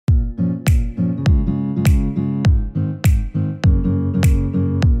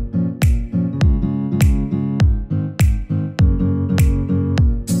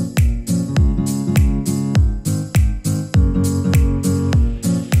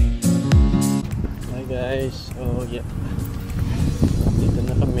guys. So yeah, dito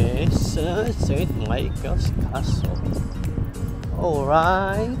na kami sa St. Michael's Castle.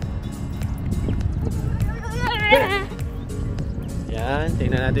 Alright. Yan,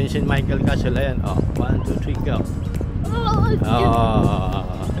 tingnan natin yung St. Michael Castle. Ayan, oh, 1, 2, 3, go.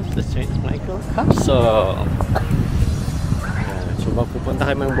 It's the St. Michael Castle. Ayan, so magpupunta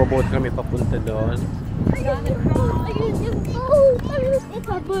kami, magboboat kami papunta doon. It's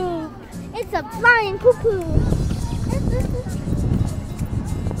a boo. It's a flying poo-poo.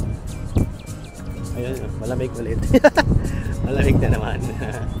 Ayun, malamig ulit. Malamig na naman.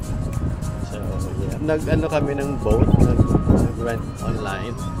 So, yeah. Nag-ano kami ng boat, nag-rent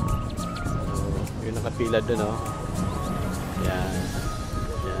online. So, yung nakapila doon, oh. Yan.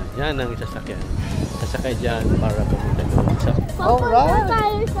 Yan. Yan ang sasakyan. Sasakay dyan para pumunta doon sa...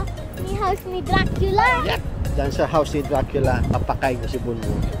 Alright! Ni house ni Dracula. Yep! Dyan sa house ni Dracula, papakay ko si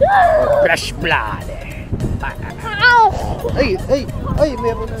Bunbun. Fresh blood! Ay! Ay! Ay!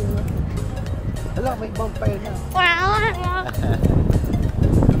 Meron na yun. Hala, may vampire na.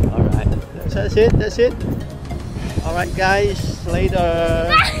 Alright. That's it. That's it. Alright guys. Later.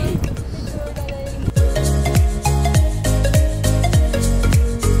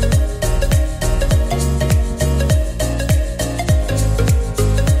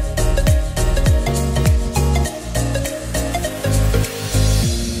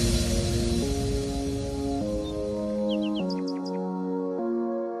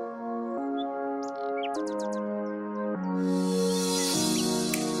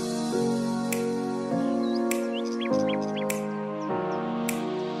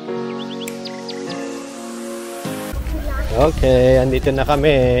 Okay, andito na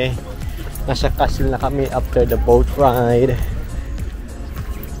kami. Nasa castle na kami after the boat ride.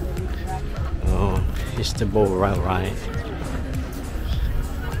 Oh, it's the boat ride.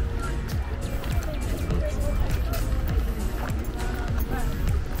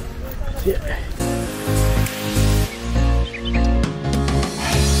 Yeah.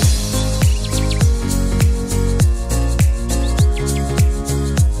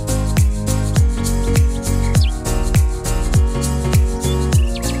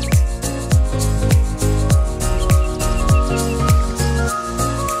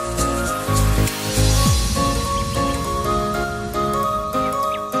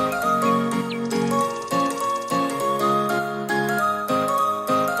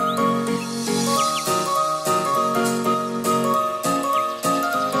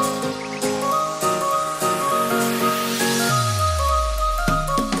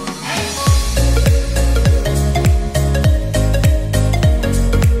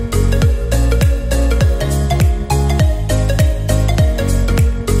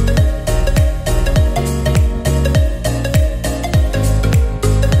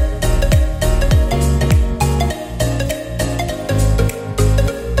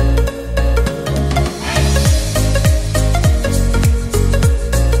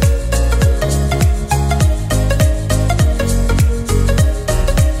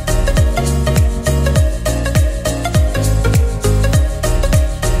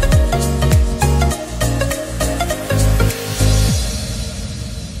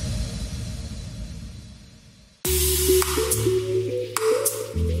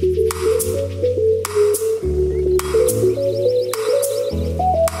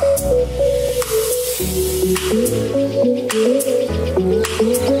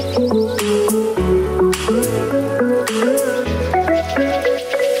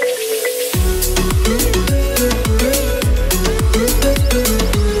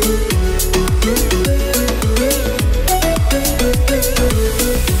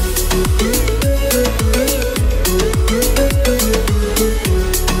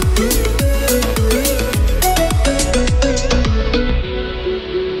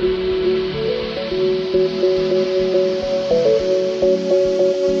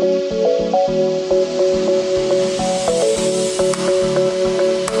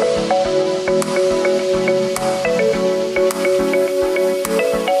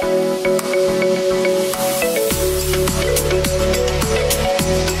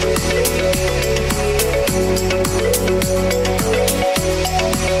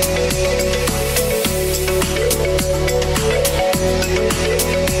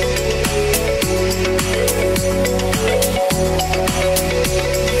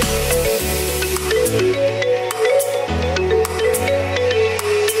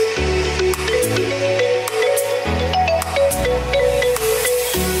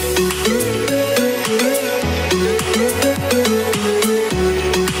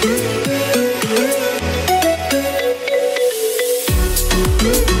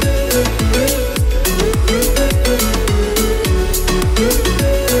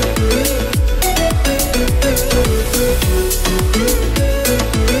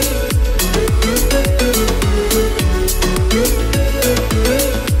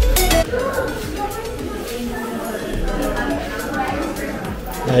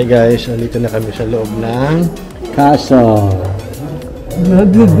 Hi guys, nandito na kami sa loob ng castle.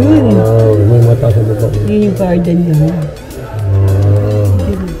 Wow, may mata sa baba. Yun yung garden niya.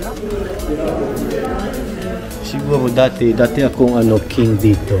 Siguro dati akong king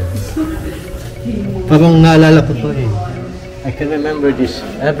dito. Parang naalala ko to eh. I can remember this,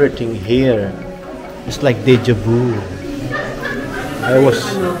 everything here. It's like deja vu. I was...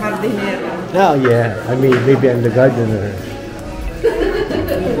 Oh yeah, I mean maybe I'm the gardener.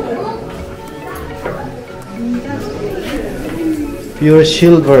 Pure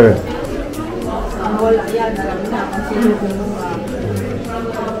silver.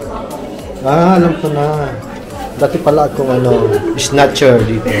 Alam ko na. Dati pala akong snatcher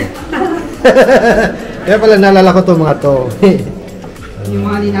dito. Kaya pala naalala ko to mga to. Yung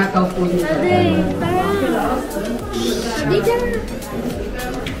mga ninakaw po nito.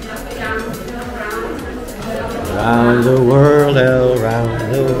 Around the world, around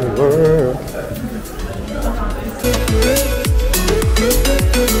the world.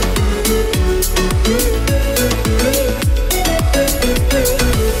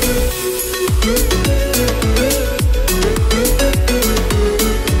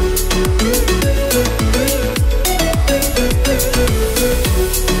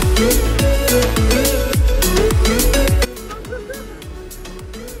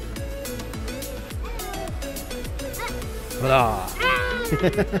 Voila.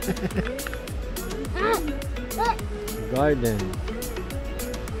 Garden.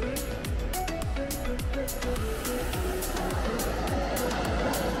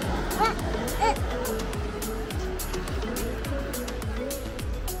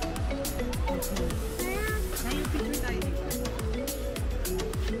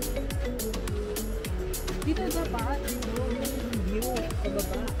 Dito dapat yung view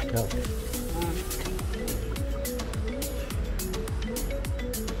pababa.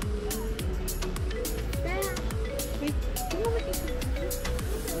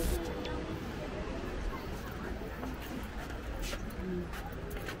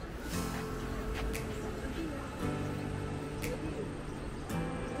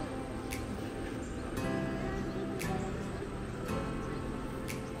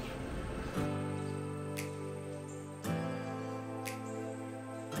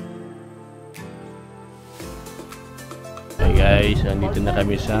 Hi guys, nandito na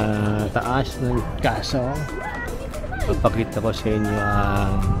kami sa taas ng castle. Papakita ko sa inyo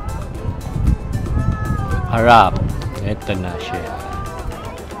ang harap. Ito na siya.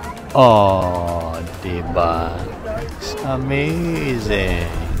 Oh, diba? It's amazing.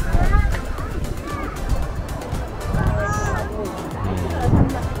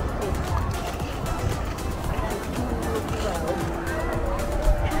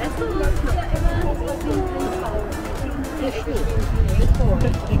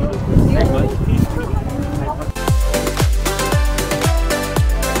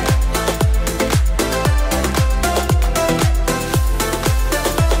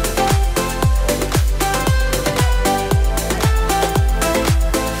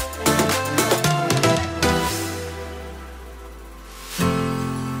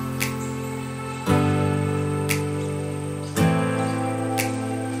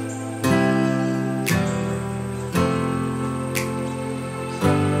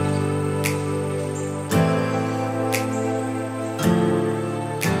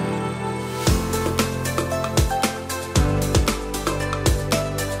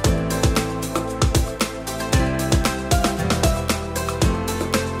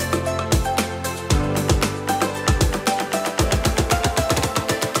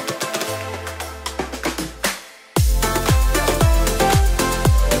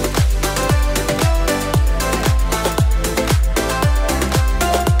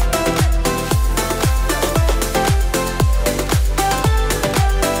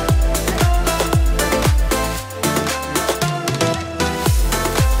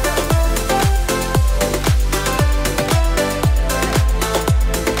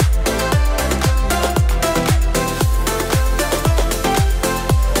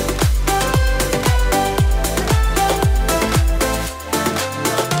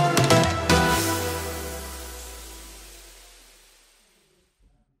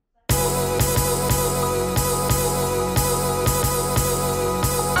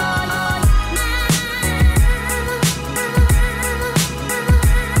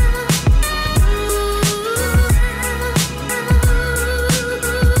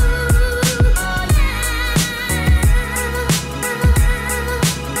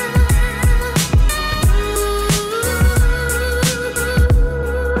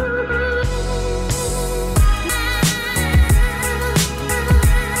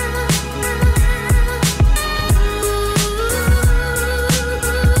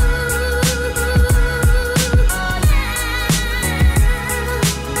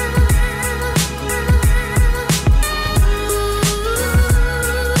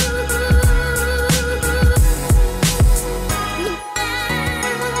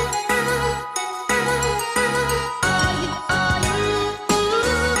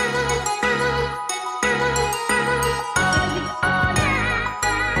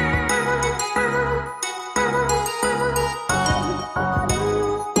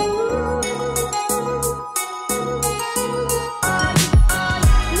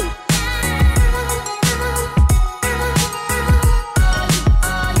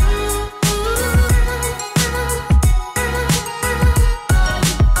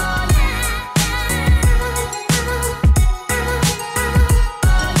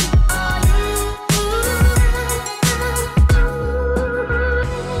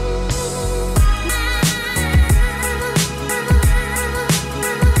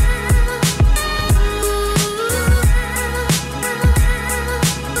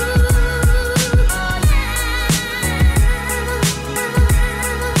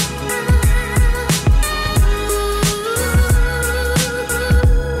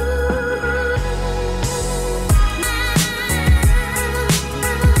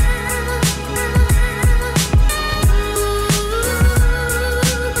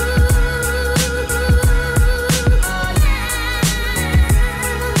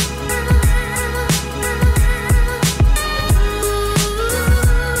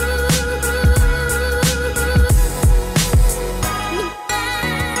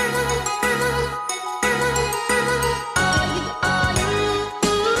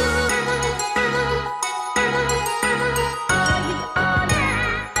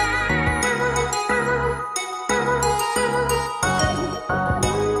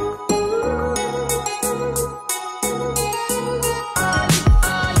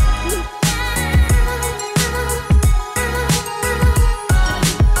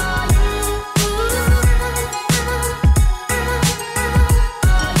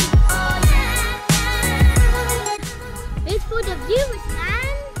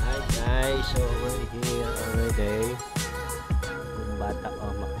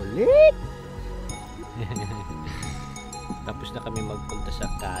 kulit! Tapos na kami magpunta sa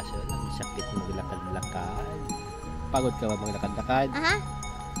castle. Ang sakit maglakad-lakad. Pagod ka ba maglakad-lakad? Aha.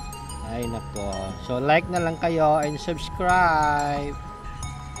 Ay nako. So like na lang kayo and subscribe.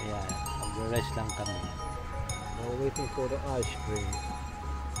 Ayan. Mag-rest lang kami. We're waiting for the ice cream.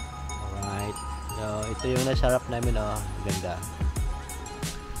 Alright. So ito yung nasarap namin, oh. Ganda.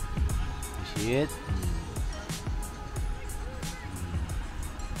 You see it?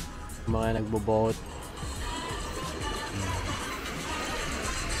 Mga nagbo-boat.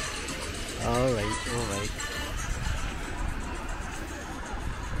 Alright, alright.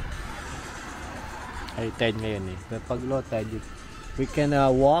 High tide ngayon eh. Pero pag low tide, we can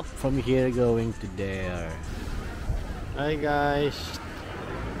walk from here going to there. Hi guys!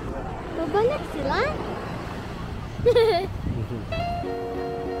 Babalik sila?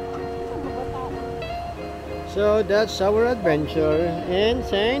 So that's our adventure in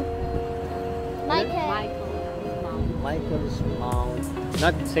St. Michael's Mount.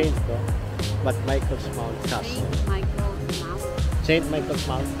 Not Saint though, but Michael's Mount Castle. St. Michael's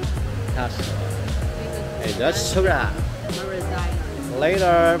Mount Castle. Okay, that's a wrap. Marazion.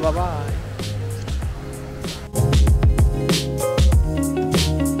 Later, bye bye.